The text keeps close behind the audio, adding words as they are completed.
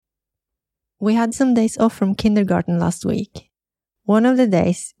we had some days off from kindergarten last week. One of the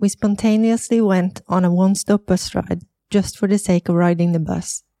days, we spontaneously went on a one-stop bus ride just for the sake of riding the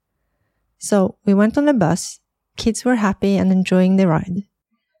bus. So we went on the bus, kids were happy and enjoying the ride.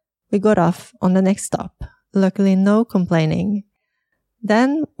 We got off on the next stop, luckily no complaining.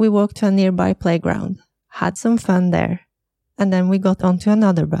 Then we walked to a nearby playground, had some fun there, and then we got onto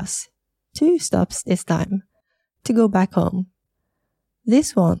another bus, 2 stops this time, to go back home.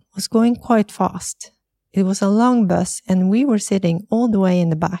 This one was going quite fast. It was a long bus and we were sitting all the way in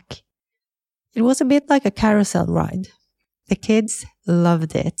the back. It was a bit like a carousel ride. The kids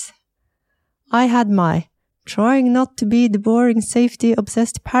loved it. I had my trying not to be the boring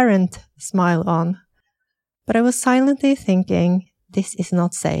safety-obsessed parent smile on. But I was silently thinking, this is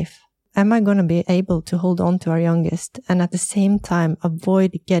not safe. Am I going to be able to hold on to our youngest and at the same time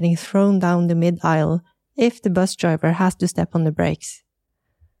avoid getting thrown down the mid-aisle if the bus driver has to step on the brakes?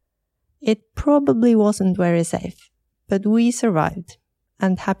 It probably wasn't very safe, but we survived,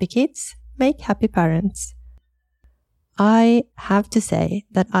 and happy kids make happy parents. I have to say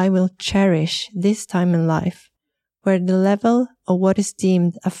that I will cherish this time in life where the level of what is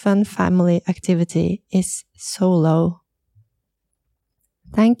deemed a fun family activity is so low.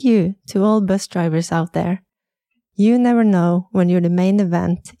 Thank you to all bus drivers out there. You never know when you're the main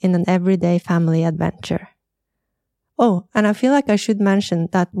event in an everyday family adventure. Oh, and I feel like I should mention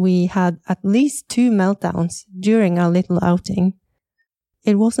that we had at least 2 meltdowns during our little outing.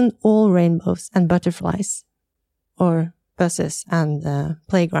 It wasn't all rainbows and butterflies, or buses and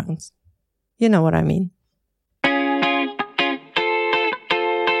playgrounds. You know what I mean.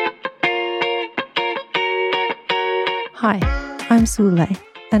 Hi, I'm Solveig,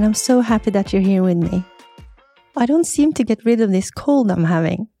 and I'm so happy that you're here with me. I don't seem to get rid of this cold I'm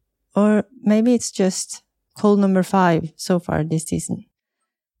having, or maybe it's just cold number 5 so far this season.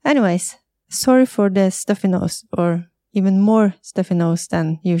 Anyways, sorry for the stuffy nose, or even more stuffy nose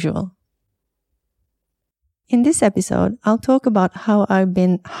than usual. In this episode, I'll talk about how I've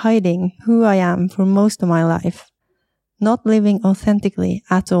been hiding who I am for most of my life, not living authentically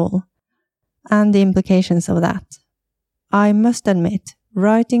at all, and the implications of that. I must admit,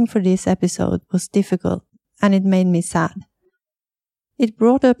 writing for this episode was difficult, and it made me sad. It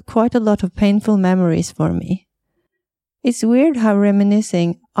brought up quite a lot of painful memories for me. It's weird how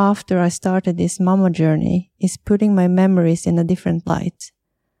reminiscing after I started this mama journey is putting my memories in a different light.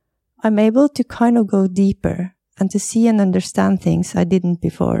 I'm able to kind of go deeper and to see and understand things I didn't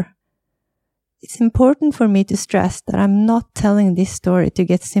before. It's important for me to stress that I'm not telling this story to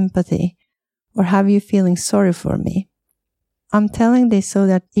get sympathy or have you feeling sorry for me. I'm telling this so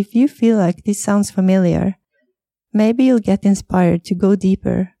that if you feel like this sounds familiar, maybe you'll get inspired to go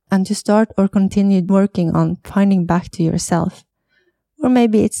deeper and to start or continue working on finding back to yourself. Or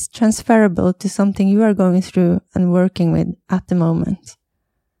maybe it's transferable to something you are going through and working with at the moment.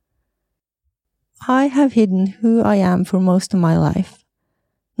 I have hidden who I am for most of my life.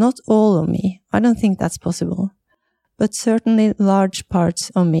 Not all of me, I don't think that's possible, but certainly large parts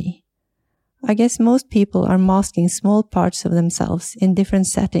of me. I guess most people are masking small parts of themselves in different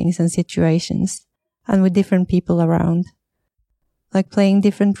settings and situations, and with different people around, like playing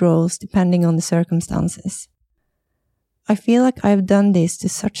different roles depending on the circumstances. I feel like I've done this to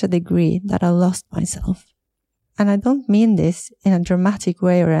such a degree that I lost myself. And I don't mean this in a dramatic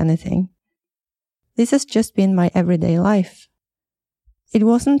way or anything. This has just been my everyday life. It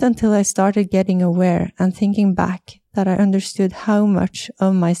wasn't until I started getting aware and thinking back that I understood how much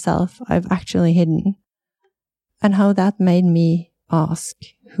of myself I've actually hidden, and how that made me ask,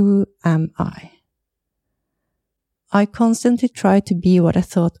 who am I? I constantly tried to be what I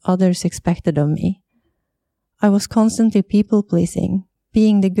thought others expected of me. I was constantly people-pleasing,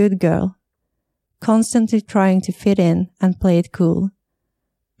 being the good girl, constantly trying to fit in and play it cool,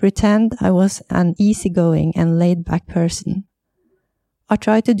 pretend I was an easygoing and laid-back person. I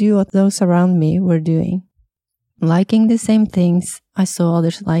tried to do what those around me were doing, liking the same things I saw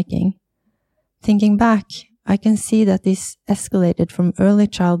others liking. Thinking back, I can see that this escalated from early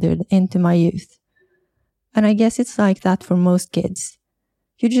childhood into my youth. And I guess it's like that for most kids.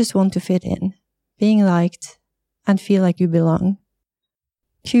 You just want to fit in, being liked, and feel like you belong.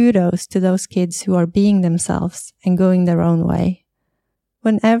 Kudos to those kids who are being themselves and going their own way.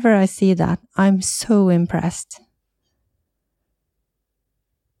 Whenever I see that, I'm so impressed.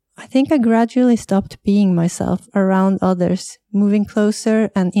 I think I gradually stopped being myself around others, moving closer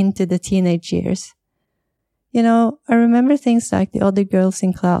and into the teenage years. You know, I remember things like the other girls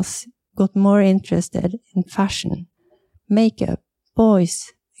in class got more interested in fashion, makeup,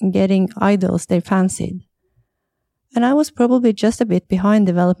 boys, and getting idols they fancied. And I was probably just a bit behind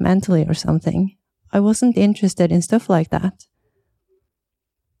developmentally or something. I wasn't interested in stuff like that.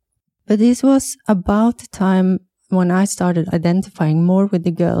 But this was about the time when I started identifying more with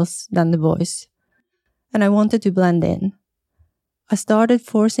the girls than the boys. And I wanted to blend in. I started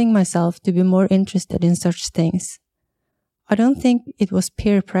forcing myself to be more interested in such things. I don't think it was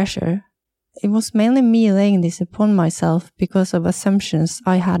peer pressure. It was mainly me laying this upon myself because of assumptions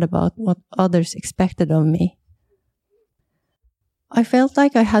I had about what others expected of me. I felt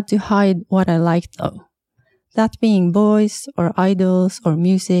like I had to hide what I liked though. That being boys or idols or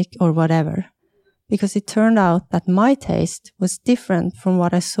music or whatever. Because it turned out that my taste was different from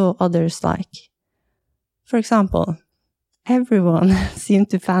what I saw others like. For example, everyone seemed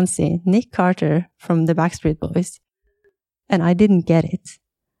to fancy Nick Carter from the Backstreet Boys. And I didn't get it.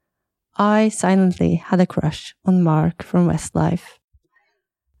 I silently had a crush on Mark from Westlife.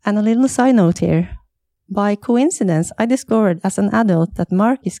 And a little side note here. By coincidence, I discovered as an adult that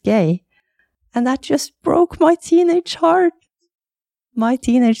Mark is gay. And that just broke my teenage heart. My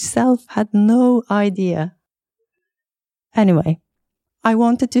teenage self had no idea. Anyway, I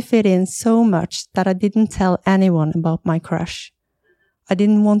wanted to fit in so much that I didn't tell anyone about my crush. I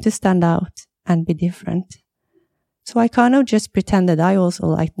didn't want to stand out and be different. So I kind of just pretended I also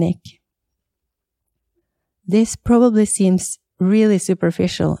liked Nick. This probably seems really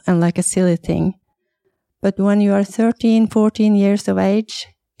superficial and like a silly thing. But when you are 13, 14 years of age,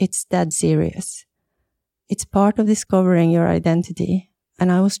 it's dead serious. It's part of discovering your identity,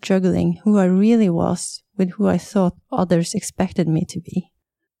 and I was juggling who I really was with who I thought others expected me to be.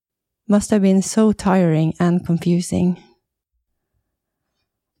 Must have been so tiring and confusing.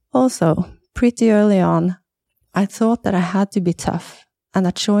 Also, pretty early on, I thought that I had to be tough and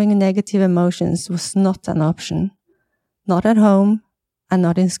that showing negative emotions was not an option. Not at home and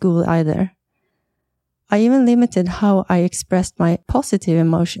not in school either. I even limited how I expressed my positive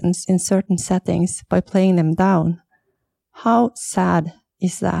emotions in certain settings by playing them down. How sad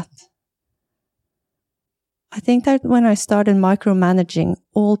is that? I think that when I started micromanaging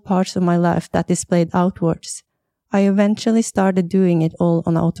all parts of my life that displayed outwards, I eventually started doing it all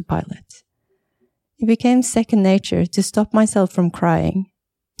on autopilot. It became second nature to stop myself from crying,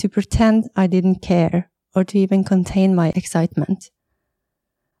 to pretend I didn't care, or to even contain my excitement.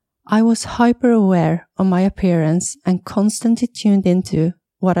 I was hyper-aware of my appearance and constantly tuned into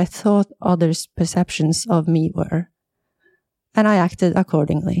what I thought others' perceptions of me were. And I acted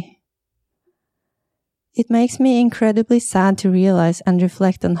accordingly. It makes me incredibly sad to realize and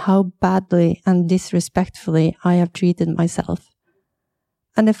reflect on how badly and disrespectfully I have treated myself.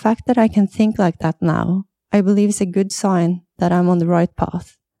 And the fact that I can think like that now, I believe is a good sign that I'm on the right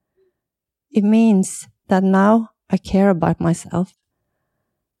path. It means that now I care about myself.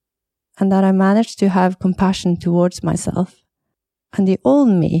 And that I managed to have compassion towards myself. And the old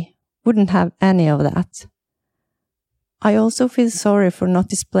me wouldn't have any of that. I also feel sorry for not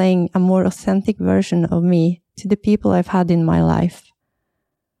displaying a more authentic version of me to the people I've had in my life.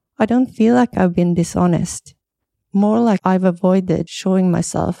 I don't feel like I've been dishonest. More like I've avoided showing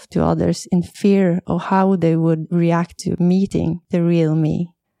myself to others in fear of how they would react to meeting the real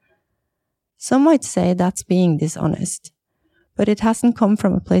me. Some might say that's being dishonest. But it hasn't come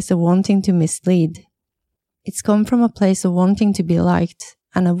from a place of wanting to mislead. It's come from a place of wanting to be liked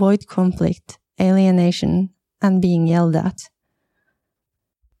and avoid conflict, alienation, and being yelled at.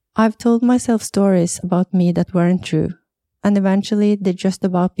 I've told myself stories about me that weren't true, and eventually they just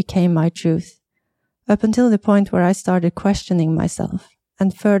about became my truth, up until the point where I started questioning myself,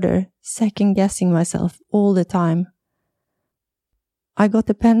 and further, second-guessing myself all the time. I got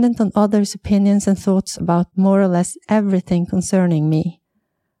dependent on others' opinions and thoughts about more or less everything concerning me.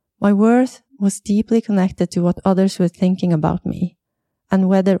 My worth was deeply connected to what others were thinking about me, and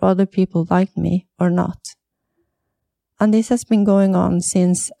whether other people liked me or not. And this has been going on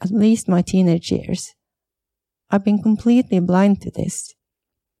since at least my teenage years. I've been completely blind to this.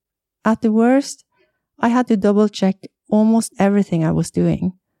 At the worst, I had to double-check almost everything I was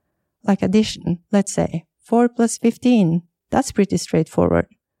doing. Like addition, let's say, 4 plus 15. That's pretty straightforward.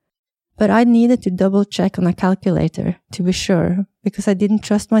 But I needed to double check on a calculator to be sure because I didn't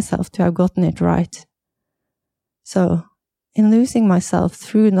trust myself to have gotten it right. So, in losing myself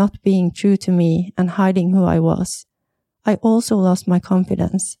through not being true to me and hiding who I was, I also lost my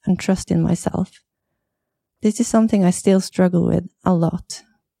confidence and trust in myself. This is something I still struggle with a lot.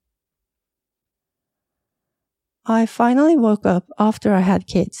 I finally woke up after I had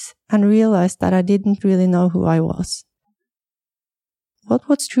kids and realized that I didn't really know who I was. What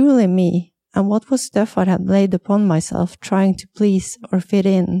was truly me, and what was stuff I had laid upon myself trying to please or fit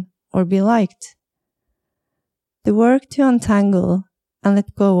in or be liked? The work to untangle and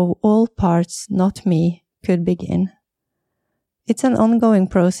let go of all parts not me could begin. It's an ongoing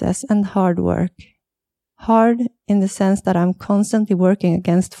process and hard work. Hard in the sense that I'm constantly working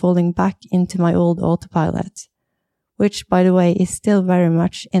against falling back into my old autopilot, which, by the way, is still very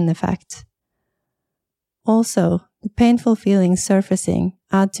much in effect. Also, the painful feelings surfacing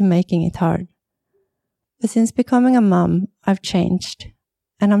add to making it hard. But since becoming a mom, I've changed,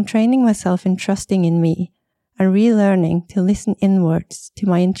 and I'm training myself in trusting in me and relearning to listen inwards to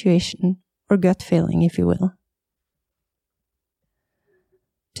my intuition, or gut feeling, if you will.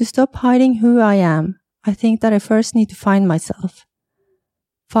 To stop hiding who I am, I think that I first need to find myself.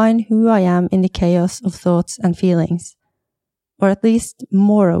 Find who I am in the chaos of thoughts and feelings, or at least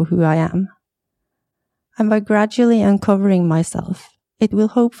more of who I am. And by gradually uncovering myself, it will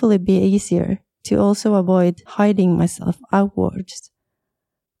hopefully be easier to also avoid hiding myself outwards,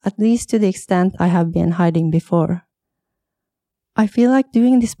 at least to the extent I have been hiding before. I feel like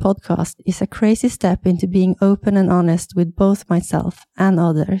doing this podcast is a crazy step into being open and honest with both myself and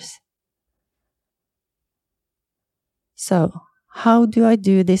others. So, how do I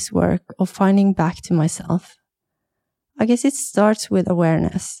do this work of finding back to myself? I guess it starts with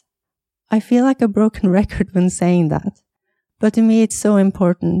awareness. I feel like a broken record when saying that, but to me it's so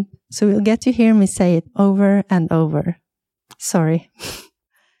important, so you'll get to hear me say it over and over. Sorry.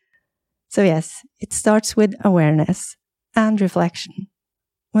 So yes, it starts with awareness and reflection.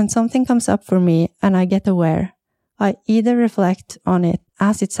 When something comes up for me and I get aware, I either reflect on it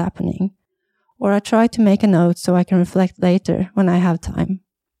as it's happening, or I try to make a note so I can reflect later when I have time.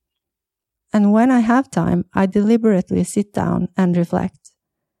 And when I have time, I deliberately sit down and reflect.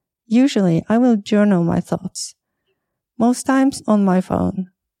 Usually, I will journal my thoughts, most times on my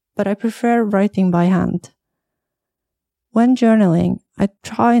phone, but I prefer writing by hand. When journaling, I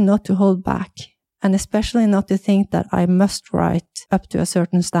try not to hold back, and especially not to think that I must write up to a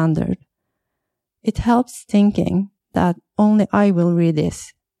certain standard. It helps thinking that only I will read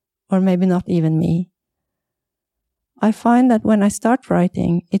this, or maybe not even me. I find that when I start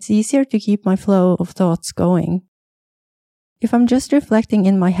writing, it's easier to keep my flow of thoughts going. If I'm just reflecting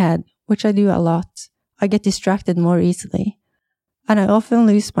in my head, which I do a lot, I get distracted more easily, and I often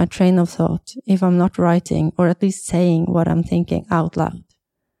lose my train of thought if I'm not writing or at least saying what I'm thinking out loud.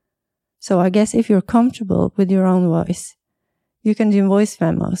 So I guess if you're comfortable with your own voice, you can do voice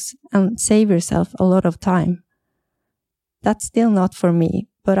memos and save yourself a lot of time. That's still not for me,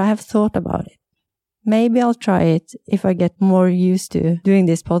 but I have thought about it. Maybe I'll try it if I get more used to doing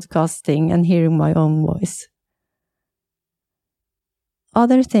this podcasting and hearing my own voice.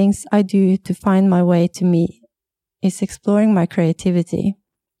 Other things I do to find my way to me is exploring my creativity,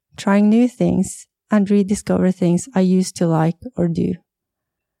 trying new things, and rediscover things I used to like or do.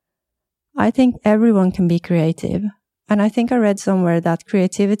 I think everyone can be creative, and I think I read somewhere that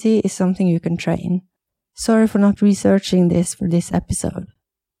creativity is something you can train. Sorry for not researching this for this episode.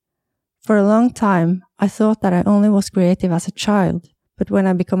 For a long time, I thought that I only was creative as a child, but when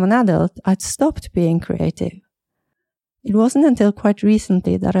I became an adult, I'd stopped being creative. It wasn't until quite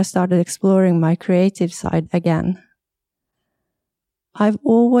recently that I started exploring my creative side again. I've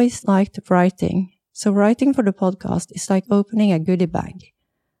always liked writing, so writing for the podcast is like opening a goodie bag.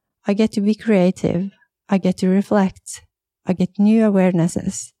 I get to be creative, I get to reflect, I get new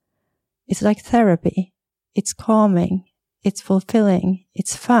awarenesses. It's like therapy. It's calming, it's fulfilling,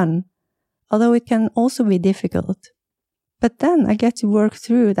 it's fun, although it can also be difficult. But then I get to work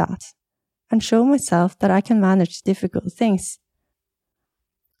through that and show myself that I can manage difficult things.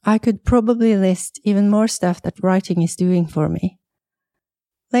 I could probably list even more stuff that writing is doing for me.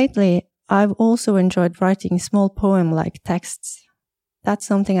 Lately, I've also enjoyed writing small poem-like texts. That's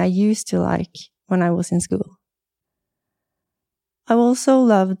something I used to like when I was in school. I've also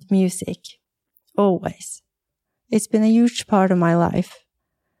loved music. Always. It's been a huge part of my life.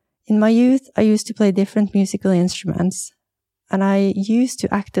 In my youth, I used to play different musical instruments, and I used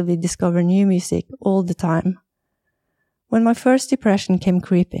to actively discover new music all the time. When my first depression came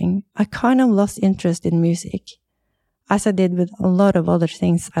creeping, I kind of lost interest in music, as I did with a lot of other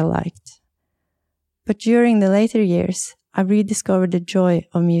things I liked. But during the later years, I rediscovered the joy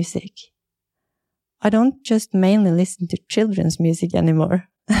of music. I don't just mainly listen to children's music anymore,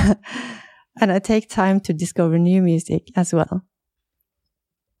 and I take time to discover new music as well.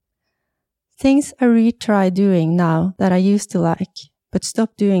 Things I retry doing now that I used to like, but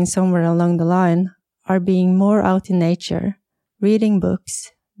stopped doing somewhere along the line, are being more out in nature, reading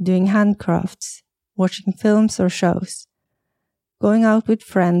books, doing handcrafts, watching films or shows, going out with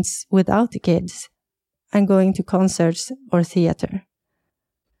friends without the kids, and going to concerts or theater.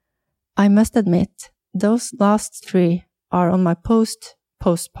 I must admit, those last 3 are on my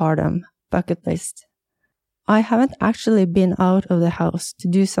postpartum bucket list. I haven't actually been out of the house to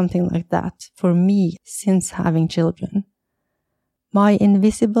do something like that for me since having children. My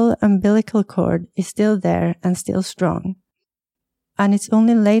invisible umbilical cord is still there and still strong. And it's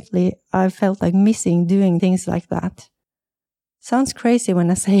only lately I've felt like missing doing things like that. Sounds crazy when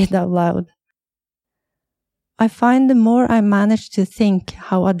I say it out loud. I find the more I manage to think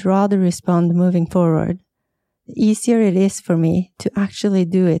how I'd rather respond moving forward, the easier it is for me to actually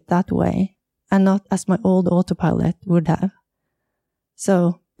do it that way and not as my old autopilot would have.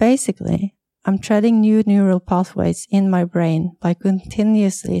 So basically, I'm treading new neural pathways in my brain by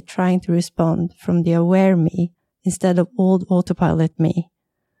continuously trying to respond from the aware me instead of old autopilot me.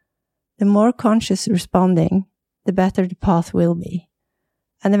 The more conscious responding, the better the path will be.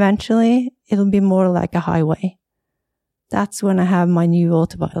 And eventually, it'll be more like a highway. That's when I have my new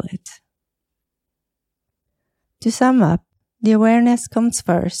autopilot. To sum up, the awareness comes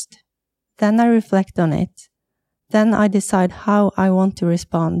first. Then I reflect on it. Then I decide how I want to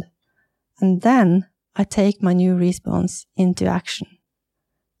respond. And then I take my new response into action.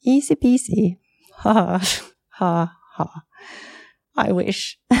 Easy peasy. Ha ha ha. I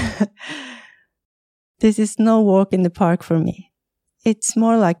wish. This is no walk in the park for me. It's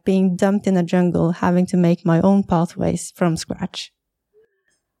more like being dumped in a jungle, having to make my own pathways from scratch.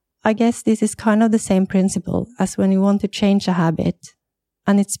 I guess this is kind of the same principle as when you want to change a habit.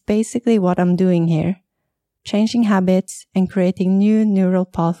 And it's basically what I'm doing here. Changing habits and creating new neural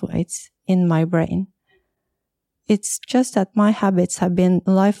pathways in my brain. It's just that my habits have been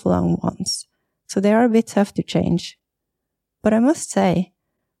lifelong ones, so they are a bit tough to change. But I must say,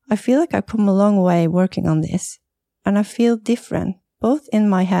 I feel like I've come a long way working on this, and I feel different both in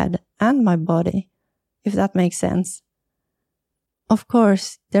my head and my body, if that makes sense. Of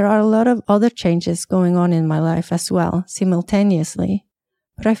course, there are a lot of other changes going on in my life as well, simultaneously,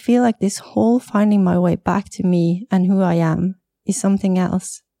 but I feel like this whole finding my way back to me and who I am is something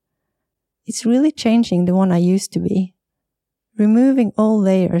else. It's really changing the one I used to be, removing all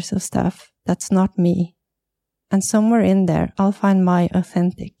layers of stuff that's not me, and somewhere in there I'll find my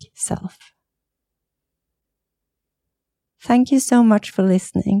authentic self. Thank you so much for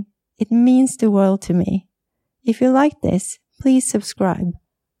listening. It means the world to me. If you like this, please subscribe.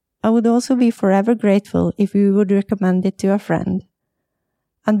 I would also be forever grateful if you would recommend it to a friend.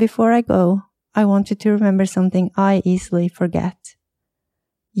 And before I go, I want you to remember something I easily forget.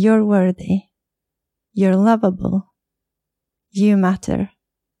 You're worthy. You're lovable. You matter.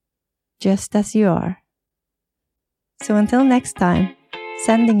 Just as you are. So until next time,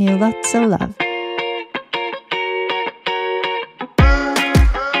 sending you lots of love.